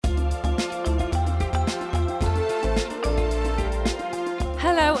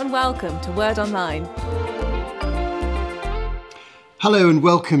and welcome to Word Online. Hello and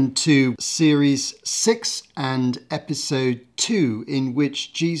welcome to Series 6 and Episode 2, in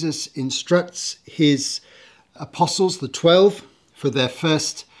which Jesus instructs his apostles, the 12, for their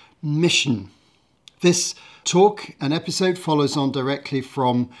first mission. This talk and episode follows on directly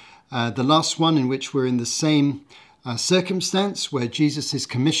from the last one, in which we're in the same circumstance where Jesus is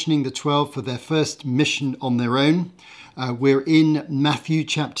commissioning the 12 for their first mission on their own. We're in Matthew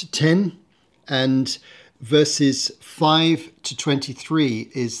chapter 10, and verses 5 to 23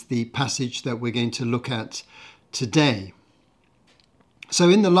 is the passage that we're going to look at today. So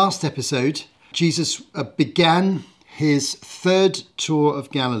in the last episode, Jesus began his third tour of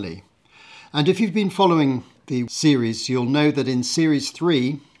Galilee. And if you've been following the series, you'll know that in Series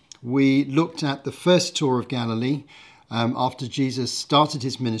 3, we looked at the first tour of Galilee after Jesus started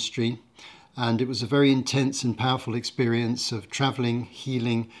his ministry. And it was a very intense and powerful experience of traveling,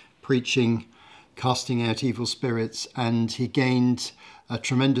 healing, preaching, casting out evil spirits, and he gained a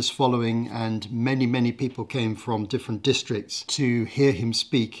tremendous following, and many people came from different districts to hear him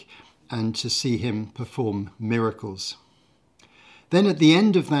speak and to see him perform miracles. Then at the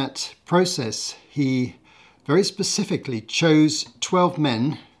end of that process, he very specifically chose 12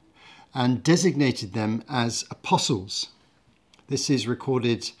 men and designated them as apostles. This is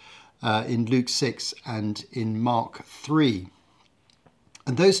recorded in Luke 6 and in Mark 3.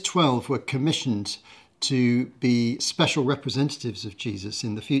 And those 12 were commissioned to be special representatives of Jesus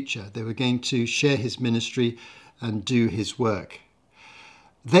in the future. They were going to share his ministry and do his work.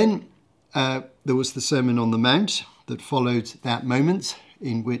 Then there was the Sermon on the Mount that followed that moment,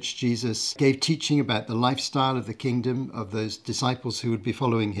 in which Jesus gave teaching about the lifestyle of the kingdom of those disciples who would be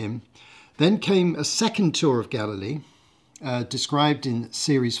following him. Then came a second tour of Galilee, described in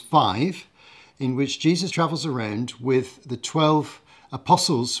Series 5, in which Jesus travels around with the 12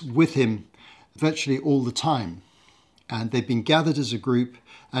 apostles with him virtually all the time. And they've been gathered as a group,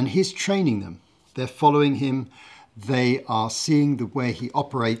 and he's training them. They're following him. They are seeing the way he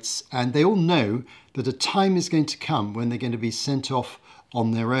operates, and they all know that a time is going to come when they're going to be sent off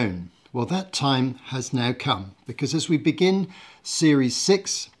on their own. Well, that time has now come, because as we begin Series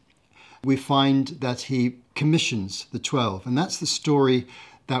 6, we find that he commissions the 12. And that's the story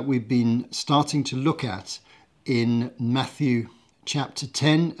that we've been starting to look at in Matthew chapter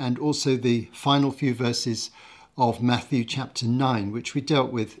 10, and also the final few verses of Matthew chapter 9, which we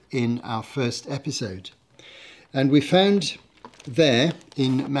dealt with in our first episode. And we found there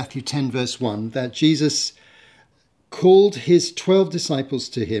in Matthew 10 verse 1 that Jesus called his 12 disciples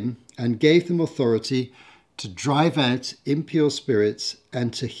to him and gave them authority to drive out impure spirits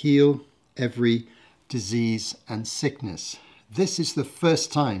and to heal every disease and sickness. This is the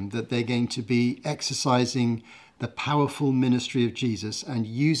first time that they're going to be exercising the powerful ministry of Jesus and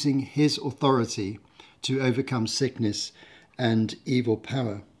using his authority to overcome sickness and evil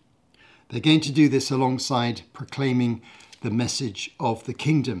power. They're going to do this alongside proclaiming the message of the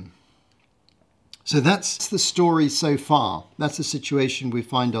kingdom. So that's the story so far. That's the situation we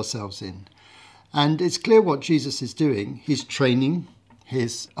find ourselves in. And it's clear what Jesus is doing. He's training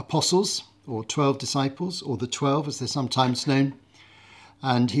his apostles, or 12 disciples, or the 12 as they're sometimes known.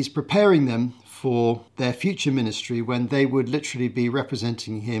 And he's preparing them for their future ministry when they would literally be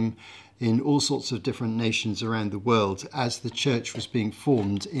representing him in all sorts of different nations around the world as the church was being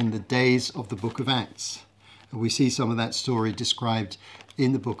formed in the days of the book of Acts. And we see some of that story described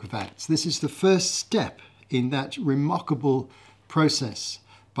in the book of Acts. This is the first step in that remarkable process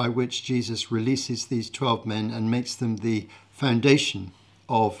by which Jesus releases these 12 men and makes them the foundation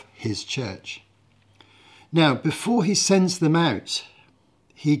of his church. Now, before he sends them out,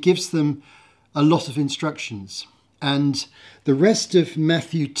 he gives them a lot of instructions. And the rest of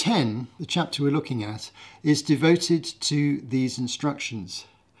Matthew 10, the chapter we're looking at, is devoted to these instructions.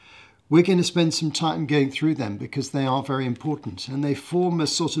 We're going to spend some time going through them because they are very important, and they form a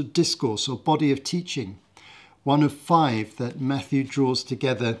sort of discourse or body of teaching, one of 5 that Matthew draws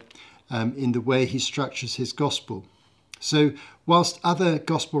together in the way he structures his gospel. So whilst other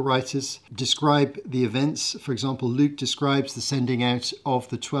gospel writers describe the events, for example, Luke describes the sending out of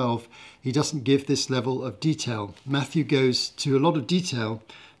the 12, he doesn't give this level of detail. Matthew goes to a lot of detail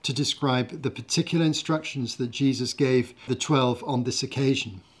to describe the particular instructions that Jesus gave the 12 on this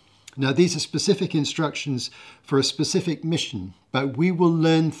occasion. Now, these are specific instructions for a specific mission, but we will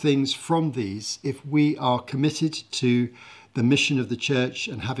learn things from these if we are committed to the mission of the church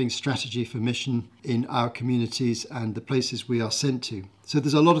and having strategy for mission in our communities and the places we are sent to. So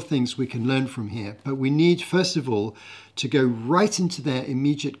there's a lot of things we can learn from here, but we need, first of all, to go right into their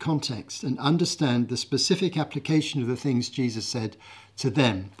immediate context and understand the specific application of the things Jesus said to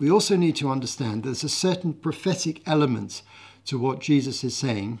them. We also need to understand there's a certain prophetic element to what Jesus is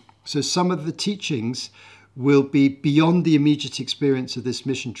saying. So some of the teachings will be beyond the immediate experience of this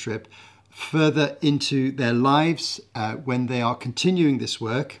mission trip, further into their lives when they are continuing this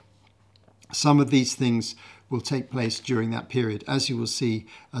work. Some of these things will take place during that period, as you will see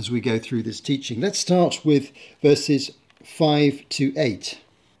as we go through this teaching. Let's start with verses 5 to 8.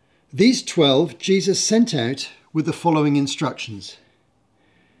 These 12 Jesus sent out with the following instructions.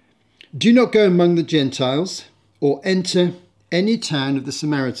 Do not go among the Gentiles or enter any town of the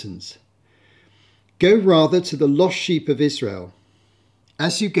Samaritans. Go rather to the lost sheep of Israel.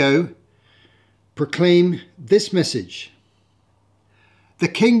 As you go, proclaim this message. The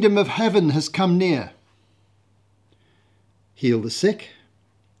kingdom of heaven has come near. Heal the sick,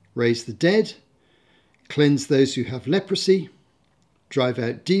 raise the dead, cleanse those who have leprosy, drive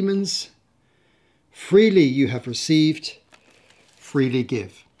out demons. Freely you have received, freely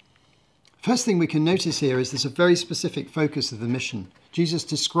give. First thing we can notice here is there's a very specific focus of the mission. Jesus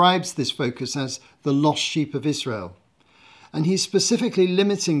describes this focus as the lost sheep of Israel. And he's specifically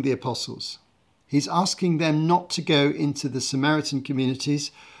limiting the apostles. He's asking them not to go into the Samaritan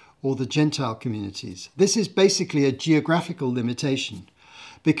communities or the Gentile communities. This is basically a geographical limitation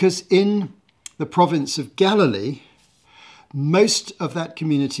because in the province of Galilee, most of that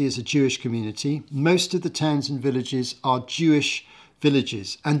community is a Jewish community. Most of the towns and villages are Jewish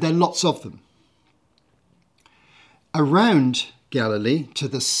villages, and there are lots of them. Around Galilee, to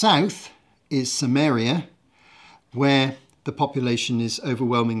the south, is Samaria, where the population is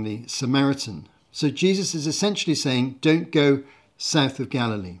overwhelmingly Samaritan. So Jesus is essentially saying, don't go south of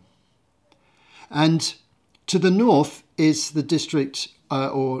Galilee. And to the north is the district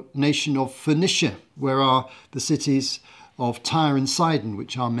or nation of Phoenicia, where are the cities of Tyre and Sidon,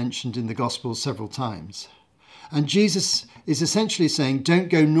 which are mentioned in the Gospels several times. And Jesus is essentially saying, don't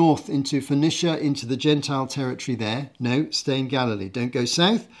go north into Phoenicia, into the Gentile territory there. No, stay in Galilee. Don't go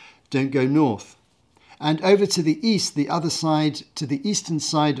south, don't go north. And over to the east, the other side, to the eastern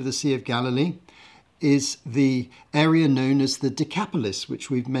side of the Sea of Galilee, is the area known as the Decapolis,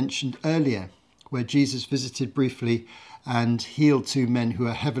 which we've mentioned earlier, where Jesus visited briefly and healed 2 men who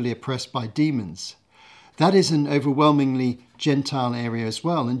are heavily oppressed by demons. That is an overwhelmingly Gentile area as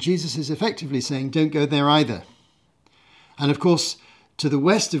well. And Jesus is effectively saying, don't go there either. And of course, to the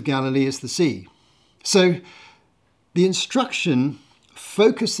west of Galilee is the sea. So the instruction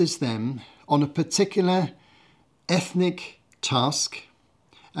focuses them on a particular ethnic task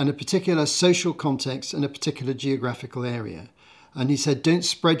and a particular social context and a particular geographical area. And he said, don't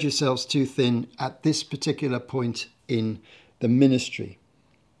spread yourselves too thin at this particular point in the ministry.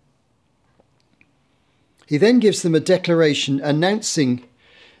 He then gives them a declaration announcing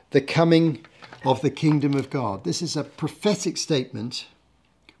the coming of the kingdom of God. This is a prophetic statement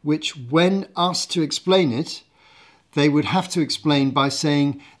which, when asked to explain it, they would have to explain by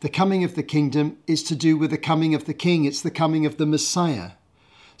saying the coming of the kingdom is to do with the coming of the king. It's the coming of the Messiah.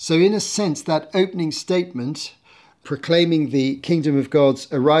 So in a sense, that opening statement proclaiming the kingdom of God's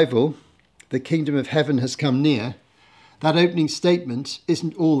arrival, the kingdom of heaven has come near, that opening statement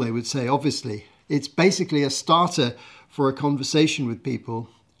isn't all they would say, obviously. It's basically a starter for a conversation with people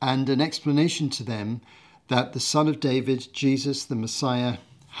and an explanation to them that the Son of David, Jesus, the Messiah,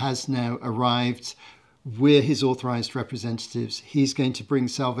 has now arrived. We're his authorized representatives. He's going to bring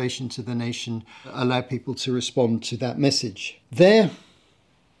salvation to the nation, allow people to respond to that message. Their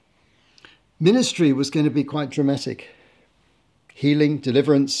ministry was going to be quite dramatic. Healing,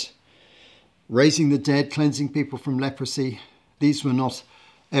 deliverance, raising the dead, cleansing people from leprosy. These were not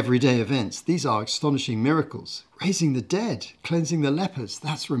everyday events. These are astonishing miracles. Raising the dead, cleansing the lepers,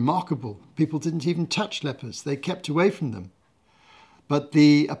 that's remarkable. People didn't even touch lepers. They kept away from them. But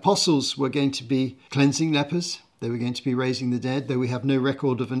the apostles were going to be cleansing lepers. They were going to be raising the dead, though we have no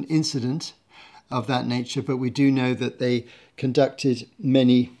record of an incident of that nature, but we do know that they conducted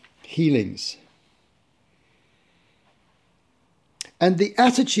many healings. And the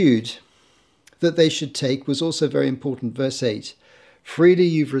attitude that they should take was also very important. Verse 8, freely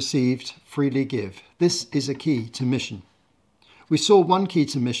you've received, freely give. This is a key to mission. We saw one key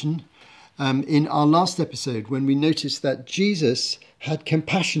to mission in our last episode when we noticed that Jesus had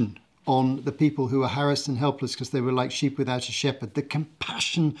compassion on the people who were harassed and helpless because they were like sheep without a shepherd. The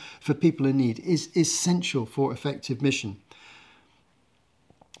compassion for people in need is essential for effective mission.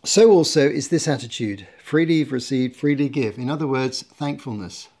 So also is this attitude: freely you've received, freely give. In other words,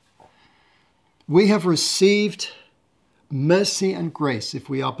 thankfulness. We have received mercy and grace if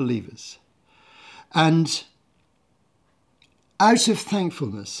we are believers. And out of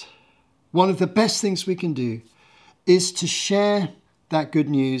thankfulness, one of the best things we can do is to share that good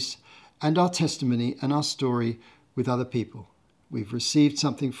news and our testimony and our story with other people. We've received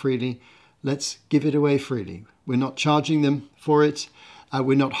something freely. Let's give it away freely. We're not charging them for it.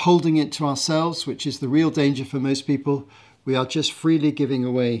 We're not holding it to ourselves, which is the real danger for most people. We are just freely giving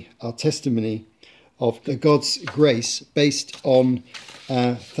away our testimony of God's grace based on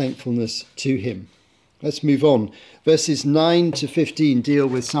our thankfulness to him. Let's move on. Verses 9 to 15 deal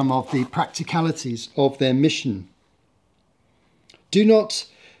with some of the practicalities of their mission. Do not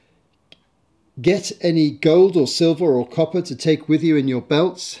get any gold or silver or copper to take with you in your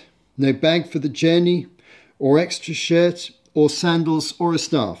belts, no bag for the journey, or extra shirt, or sandals, or a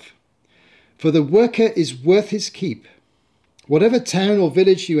staff. For the worker is worth his keep. Whatever town or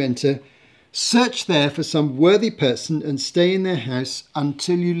village you enter, search there for some worthy person and stay in their house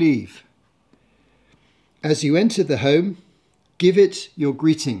until you leave. As you enter the home, give it your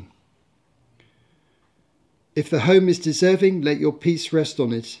greeting. If the home is deserving, let your peace rest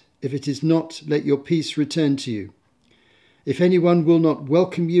on it. If it is not, let your peace return to you. If anyone will not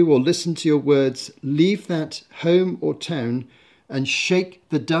welcome you or listen to your words, leave that home or town and shake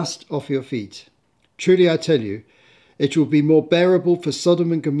the dust off your feet. Truly I tell you, it will be more bearable for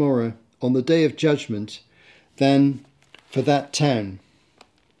Sodom and Gomorrah on the day of judgment than for that town.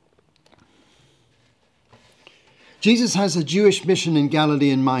 Jesus has a Jewish mission in Galilee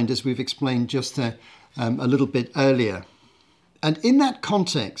in mind, as we've explained just a little bit earlier. And in that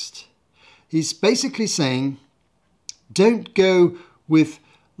context, he's basically saying, don't go with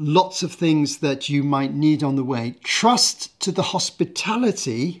lots of things that you might need on the way. Trust to the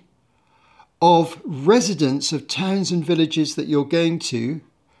hospitality of residents of towns and villages that you're going to.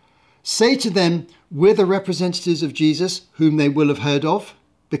 Say to them, we're the representatives of Jesus, whom they will have heard of,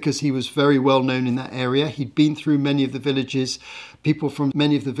 because he was very well known in that area. He'd been through many of the villages. People from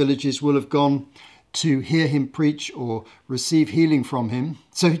many of the villages will have gone to hear him preach or receive healing from him.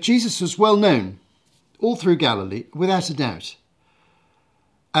 So Jesus was well known all through Galilee, without a doubt.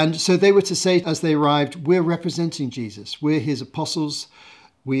 And so they were to say as they arrived, we're representing Jesus. We're his apostles.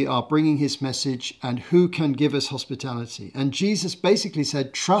 We are bringing his message, and who can give us hospitality? And Jesus basically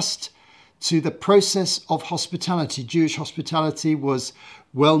said, trust to the process of hospitality. Jewish hospitality was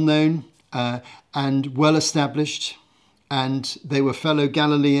well known and well established, and they were fellow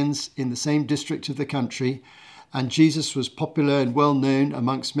Galileans in the same district of the country. And Jesus was popular and well known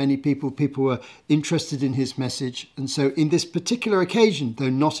amongst many people. People were interested in his message. And so in this particular occasion, though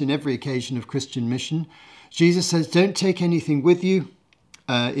not in every occasion of Christian mission, Jesus says, don't take anything with you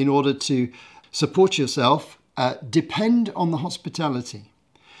in order to support yourself. Depend on the hospitality.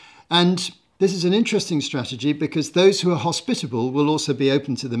 And this is an interesting strategy because those who are hospitable will also be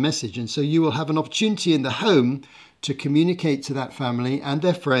open to the message. And so you will have an opportunity in the home to communicate to that family and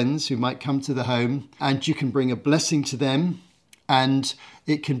their friends who might come to the home, and you can bring a blessing to them, and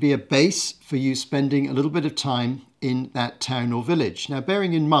it can be a base for you spending a little bit of time in that town or village. Now,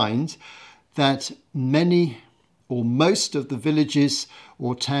 bearing in mind that many or most of the villages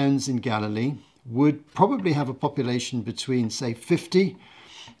or towns in Galilee would probably have a population between, say, 50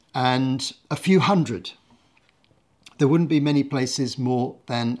 and a few hundred. There wouldn't be many places more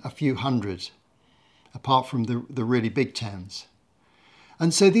than a few hundred, apart from the really big towns.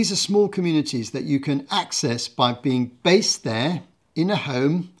 And so these are small communities that you can access by being based there in a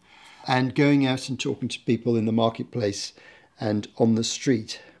home and going out and talking to people in the marketplace and on the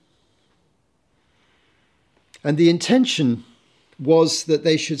street. And the intention was that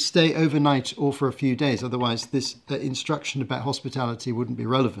they should stay overnight or for a few days. Otherwise, this instruction about hospitality wouldn't be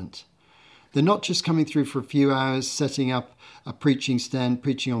relevant. They're not just coming through for a few hours, setting up a preaching stand,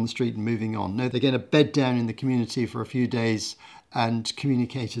 preaching on the street and moving on. No, they're going to bed down in the community for a few days and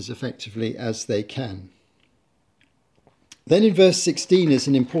communicate as effectively as they can. Then in verse 16 is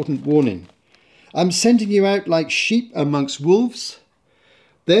an important warning. I'm sending you out like sheep amongst wolves.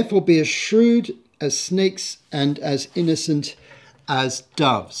 Therefore be as shrewd as snakes and as innocent as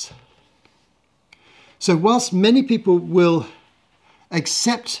doves. So whilst many people will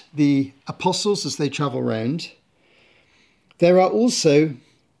accept the apostles as they travel around, there are also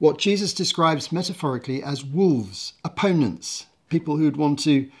what Jesus describes metaphorically as wolves, opponents, people who would want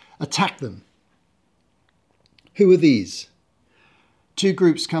to attack them. Who are these? Two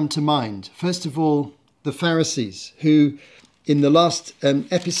groups come to mind. First of all, the Pharisees, who in the last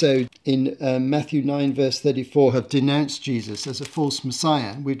episode in Matthew 9 verse 34 have denounced Jesus as a false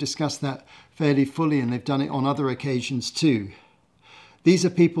Messiah. We've discussed that fairly fully, and they've done it on other occasions too. These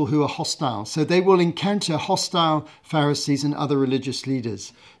are people who are hostile, so they will encounter hostile Pharisees and other religious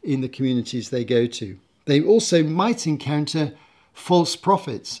leaders in the communities they go to. They also might encounter false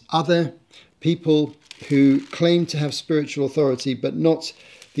prophets, other people who claim to have spiritual authority but not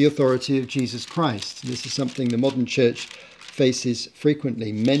the authority of Jesus Christ. This is something the modern church faces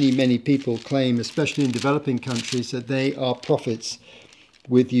frequently. Many people claim, especially in developing countries, that they are prophets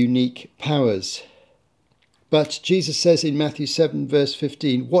with unique powers. But Jesus says in Matthew 7 verse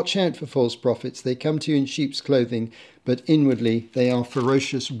 15, "Watch out for false prophets. They come to you in sheep's clothing, but inwardly they are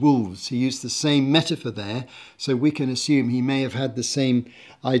ferocious wolves." He used the same metaphor there, so we can assume he may have had the same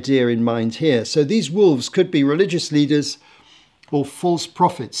idea in mind here. So these wolves could be religious leaders or false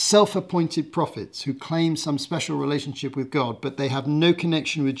prophets, self-appointed prophets who claim some special relationship with God, but they have no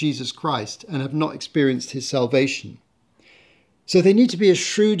connection with Jesus Christ and have not experienced his salvation. So they need to be as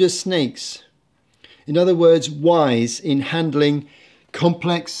shrewd as snakes. In other words, wise in handling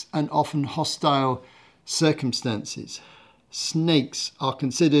complex and often hostile circumstances. Snakes are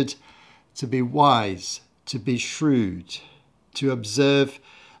considered to be wise, to be shrewd, to observe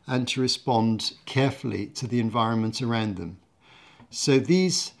and to respond carefully to the environment around them. So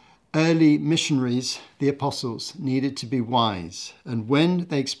these early missionaries, the apostles, needed to be wise. And when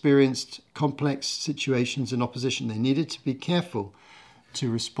they experienced complex situations and opposition, they needed to be careful to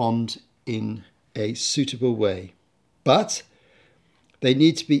respond in a suitable way. But they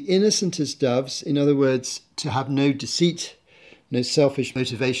need to be innocent as doves, in other words, to have no deceit, no selfish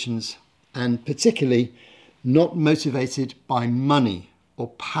motivations, and particularly not motivated by money or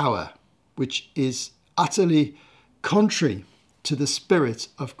power, which is utterly contrary to the spirit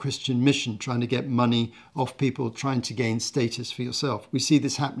of Christian mission, trying to get money off people, trying to gain status for yourself. We see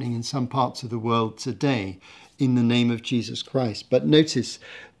this happening in some parts of the world today in the name of Jesus Christ. But notice,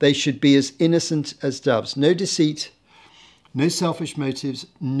 they should be as innocent as doves. No deceit, no selfish motives,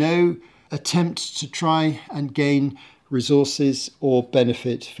 no attempt to try and gain resources or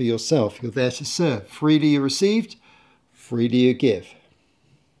benefit for yourself. You're there to serve. Freely you received, freely you give.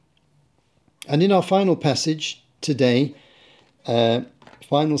 And in our final passage today,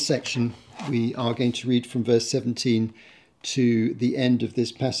 final section, we are going to read from verse 17 to the end of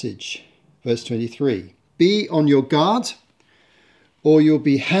this passage, verse 23. Be on your guard, or you'll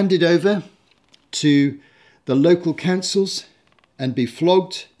be handed over to the local councils and be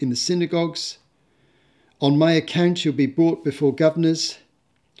flogged in the synagogues. On my account, you'll be brought before governors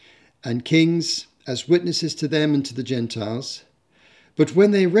and kings as witnesses to them and to the Gentiles. But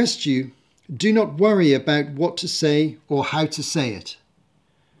when they arrest you, do not worry about what to say or how to say it.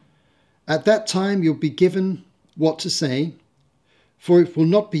 At that time you'll be given what to say, for it will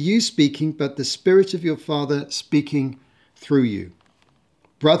not be you speaking, but the Spirit of your Father speaking through you.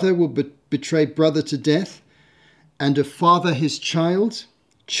 Brother will betray brother to death, and a father his child.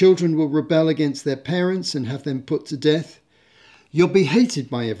 Children will rebel against their parents and have them put to death. You'll be hated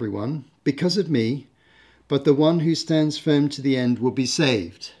by everyone because of me, but the one who stands firm to the end will be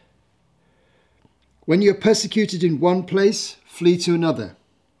saved. When you're persecuted in one place, flee to another.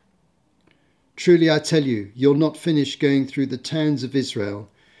 Truly I tell you, you'll not finish going through the towns of Israel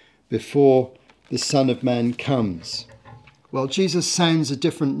before the Son of Man comes. Well, Jesus sounds a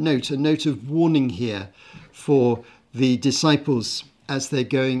different note, a note of warning here for the disciples as they're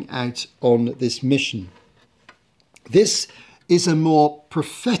going out on this mission. This is a more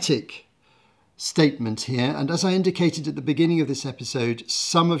prophetic statement here, and as I indicated at the beginning of this episode,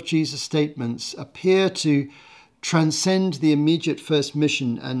 some of Jesus' statements appear to transcend the immediate first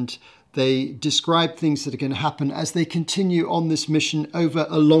mission, and they describe things that are going to happen as they continue on this mission over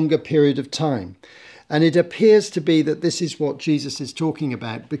a longer period of time. And it appears to be that this is what Jesus is talking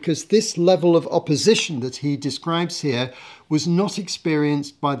about, because this level of opposition that he describes here was not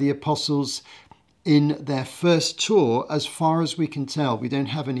experienced by the apostles in their first tour, as far as we can tell. We don't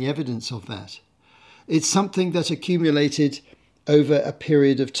have any evidence of that. It's something that accumulated over a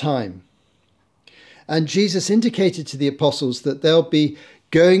period of time. And Jesus indicated to the apostles that they'll be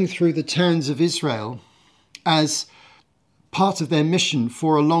going through the towns of Israel as part of their mission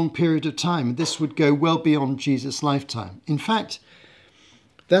for a long period of time. This would go well beyond Jesus' lifetime. In fact,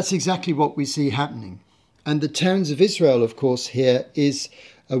 that's exactly what we see happening. And the towns of Israel, of course, here is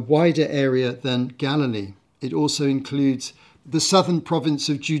a wider area than Galilee. It also includes the southern province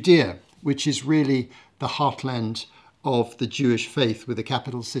of Judea, which is really the heartland of the Jewish faith, with the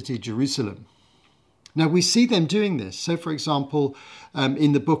capital city, Jerusalem. Now, we see them doing this. So, for example,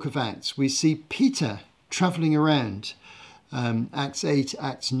 in the book of Acts, we see Peter travelling around Acts 8,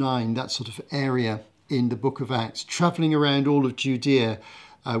 Acts 9, that sort of area in the book of Acts, traveling around all of Judea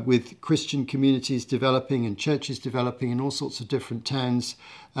with Christian communities developing and churches developing in all sorts of different towns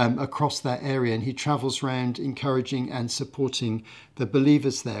across that area. And he travels around encouraging and supporting the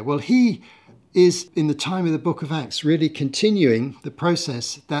believers there. Well, he is, in the time of the book of Acts, really continuing the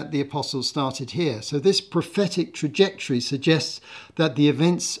process that the apostles started here. So this prophetic trajectory suggests that the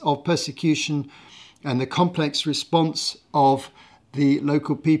events of persecution and the complex response of the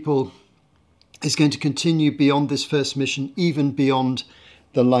local people is going to continue beyond this first mission, even beyond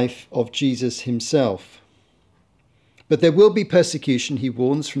the life of Jesus himself. But there will be persecution, he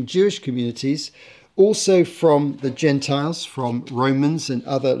warns, from Jewish communities, also from the Gentiles, from Romans and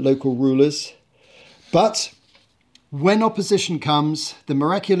other local rulers. But when opposition comes, the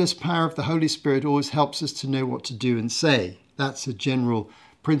miraculous power of the Holy Spirit always helps us to know what to do and say. That's a general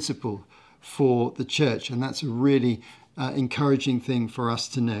principle for the church, and that's a really encouraging thing for us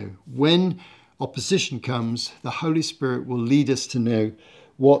to know. When opposition comes, the Holy Spirit will lead us to know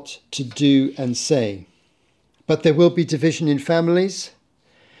what to do and say. But there will be division in families,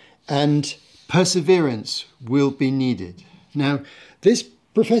 and perseverance will be needed. Now, this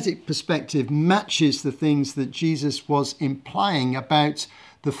prophetic perspective matches the things that Jesus was implying about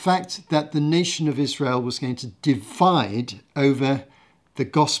the fact that the nation of Israel was going to divide over the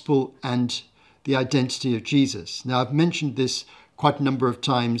gospel and the identity of Jesus. Now, I've mentioned this quite a number of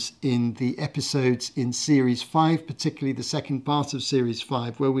times in the episodes in Series 5, particularly the second part of Series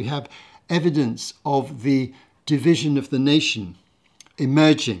 5, where we have evidence of the division of the nation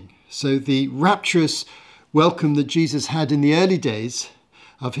emerging. So the rapturous welcome that Jesus had in the early days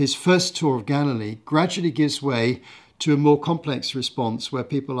of his first tour of Galilee gradually gives way to a more complex response where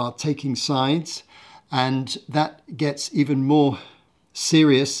people are taking sides, and that gets even more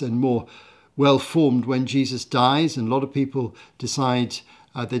serious and more well-formed when Jesus dies, and a lot of people decide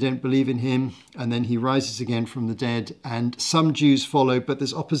they don't believe in him, and then he rises again from the dead, and some Jews follow, but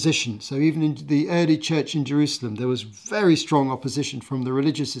there's opposition. So even in the early church in Jerusalem, there was very strong opposition from the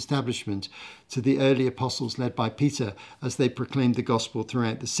religious establishment to the early apostles led by Peter as they proclaimed the gospel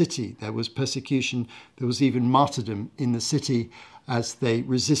throughout the city. There was persecution, there was even martyrdom in the city as they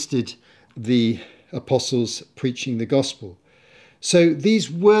resisted the apostles preaching the gospel. So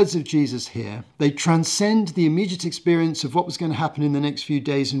these words of Jesus here, they transcend the immediate experience of what was going to happen in the next few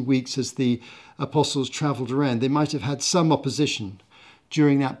days and weeks as the apostles travelled around. They might have had some opposition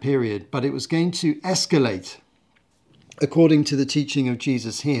during that period, but it was going to escalate according to the teaching of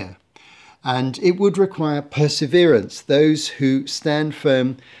Jesus here. And it would require perseverance. Those who stand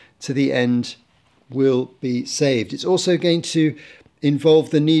firm to the end will be saved. It's also going to involve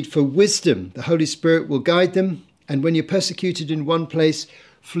the need for wisdom. The Holy Spirit will guide them. And when you're persecuted in one place,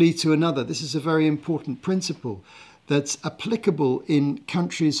 flee to another. This is a very important principle that's applicable in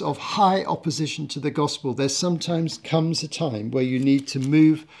countries of high opposition to the gospel. There sometimes comes a time where you need to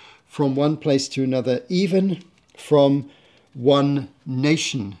move from one place to another, even from one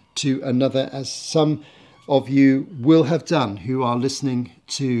nation to another, as some of you will have done who are listening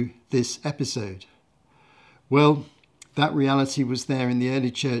to this episode. Well, that reality was there in the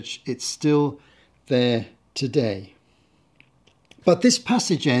early church. It's still there today. But this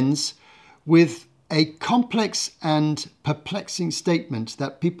passage ends with a complex and perplexing statement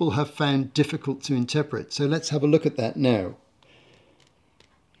that people have found difficult to interpret. So let's have a look at that now.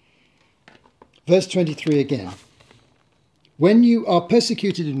 Verse 23 again. When you are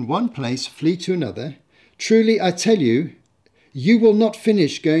persecuted in one place, flee to another. Truly, I tell you, you will not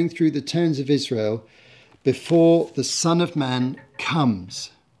finish going through the towns of Israel before the Son of Man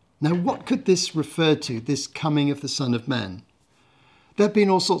comes. Now, what could this refer to, this coming of the Son of Man? There have been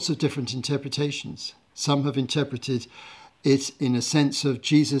all sorts of different interpretations. Some have interpreted it in a sense of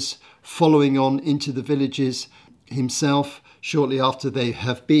Jesus following on into the villages himself shortly after they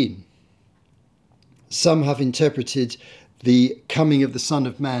have been. Some have interpreted the coming of the Son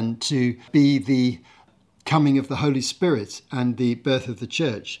of Man to be the coming of the Holy Spirit and the birth of the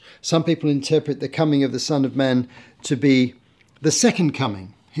church. Some people interpret the coming of the Son of Man to be the second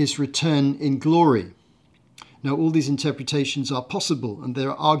coming, his return in glory. Now, all these interpretations are possible, and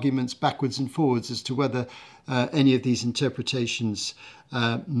there are arguments backwards and forwards as to whether any of these interpretations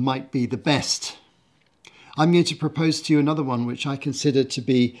might be the best. I'm going to propose to you another one which I consider to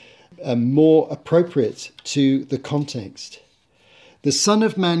be more appropriate to the context. The Son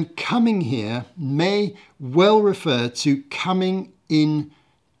of Man coming here may well refer to coming in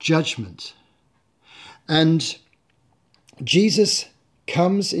judgment. And Jesus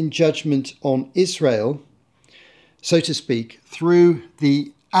comes in judgment on Israel, so to speak, through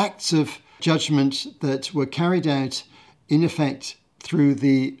the acts of judgment that were carried out in effect, through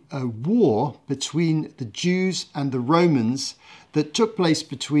the war between the Jews and the Romans that took place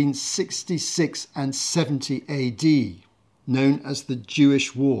between 66 and 70 AD, known as the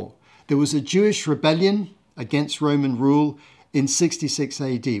Jewish War. There was a Jewish rebellion against Roman rule in 66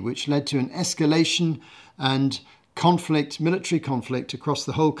 AD, which led to an escalation and military conflict across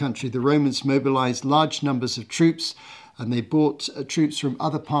the whole country. The Romans mobilized large numbers of troops, and they brought troops from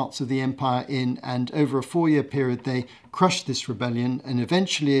other parts of the empire in, and over a 4-year period they crushed this rebellion, and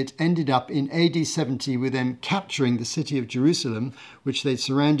eventually it ended up in AD 70 with them capturing the city of Jerusalem, which they'd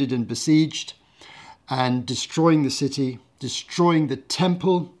surrounded and besieged, and destroying the city, destroying the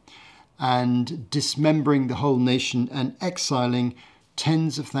temple, and dismembering the whole nation, and exiling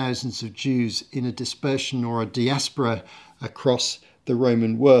tens of thousands of Jews in a dispersion or a diaspora across the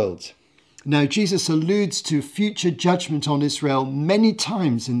Roman world. Now, Jesus alludes to future judgment on Israel many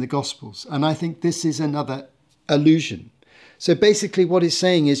times in the Gospels, and I think this is another allusion. So basically what he's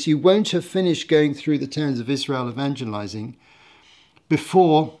saying is you won't have finished going through the towns of Israel evangelizing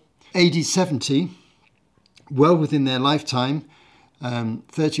before AD 70, well within their lifetime,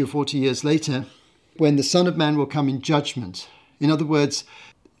 30 or 40 years later, when the Son of Man will come in judgment. In other words,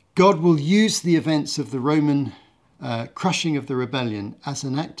 God will use the events of the Roman crushing of the rebellion as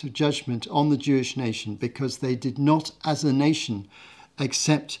an act of judgment on the Jewish nation because they did not, as a nation,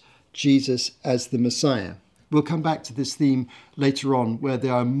 accept Jesus as the Messiah. We'll come back to this theme later on, where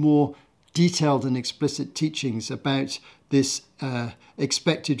there are more detailed and explicit teachings about this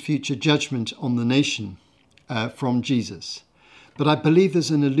expected future judgment on the nation from Jesus. But I believe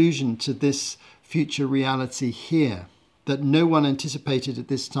there's an allusion to this future reality here that no one anticipated at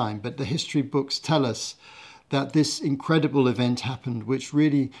this time, but the history books tell us that this incredible event happened, which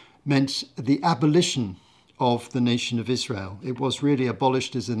really meant the abolition of the nation of Israel. It was really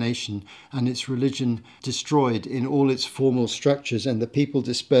abolished as a nation and its religion destroyed in all its formal structures and the people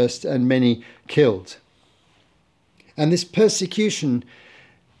dispersed and many killed. And this persecution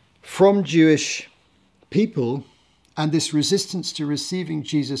from Jewish people and this resistance to receiving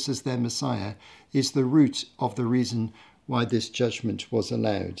Jesus as their Messiah is the root of the reason why this judgment was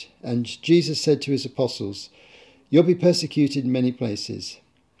allowed. And Jesus said to his apostles, "You'll be persecuted in many places,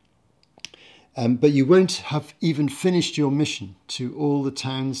 but you won't have even finished your mission to all the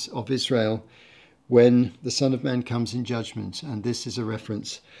towns of Israel when the Son of Man comes in judgment." And this is a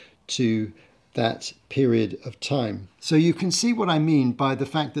reference to that period of time. So you can see what I mean by the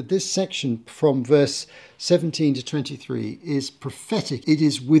fact that this section from verse 17 to 23 is prophetic. It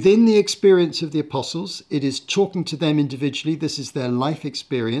is within the experience of the apostles. It is talking to them individually. This is their life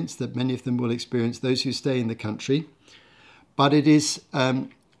experience that many of them will experience, those who stay in the country. But it is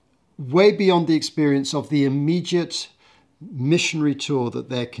way beyond the experience of the immediate missionary tour that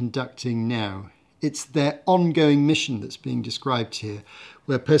they're conducting now. It's their ongoing mission that's being described here,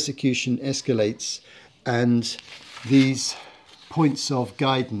 where persecution escalates and these points of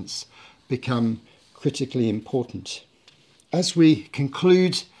guidance become critically important. As we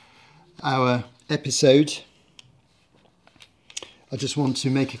conclude our episode, I just want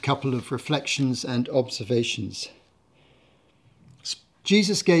to make a couple of reflections and observations.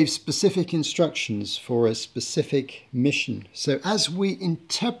 Jesus gave specific instructions for a specific mission. So as we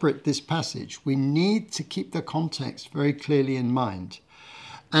interpret this passage, we need to keep the context very clearly in mind.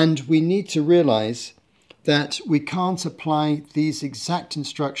 And we need to realize that we can't apply these exact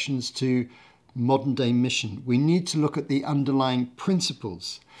instructions to modern day mission. We need to look at the underlying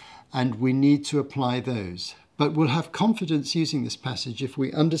principles and we need to apply those. But we'll have confidence using this passage if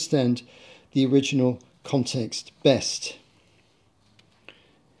we understand the original context best.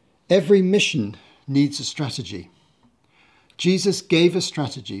 Every mission needs a strategy. Jesus gave a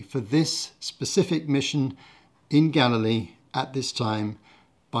strategy for this specific mission in Galilee at this time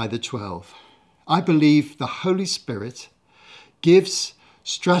by the 12. I believe the Holy Spirit gives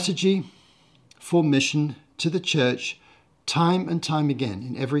strategy for mission to the church time and time again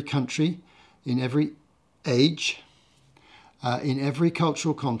in every country, in every age, in every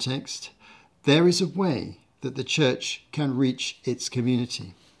cultural context. There is a way that the church can reach its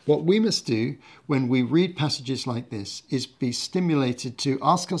community. What we must do when we read passages like this is be stimulated to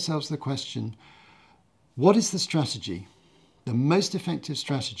ask ourselves the question, what is the strategy, the most effective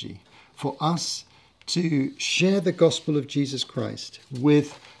strategy for us to share the gospel of Jesus Christ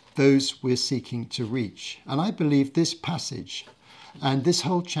with those we're seeking to reach? And I believe this passage and this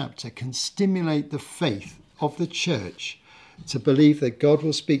whole chapter can stimulate the faith of the church to believe that God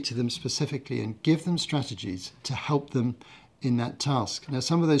will speak to them specifically and give them strategies to help them in that task. Now,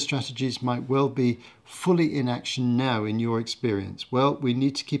 some of those strategies might well be fully in action now in your experience. Well, we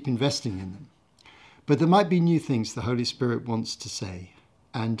need to keep investing in them. But there might be new things the Holy Spirit wants to say,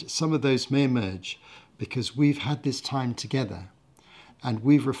 and some of those may emerge because we've had this time together and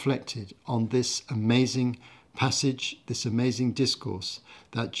we've reflected on this amazing passage, this amazing discourse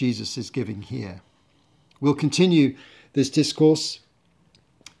that Jesus is giving here. We'll continue this discourse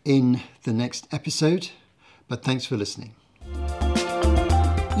in the next episode, but thanks for listening.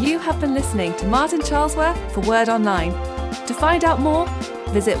 You have been listening to Martin Charlesworth for Word Online. To find out more,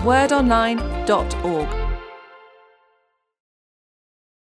 visit wordonline.org.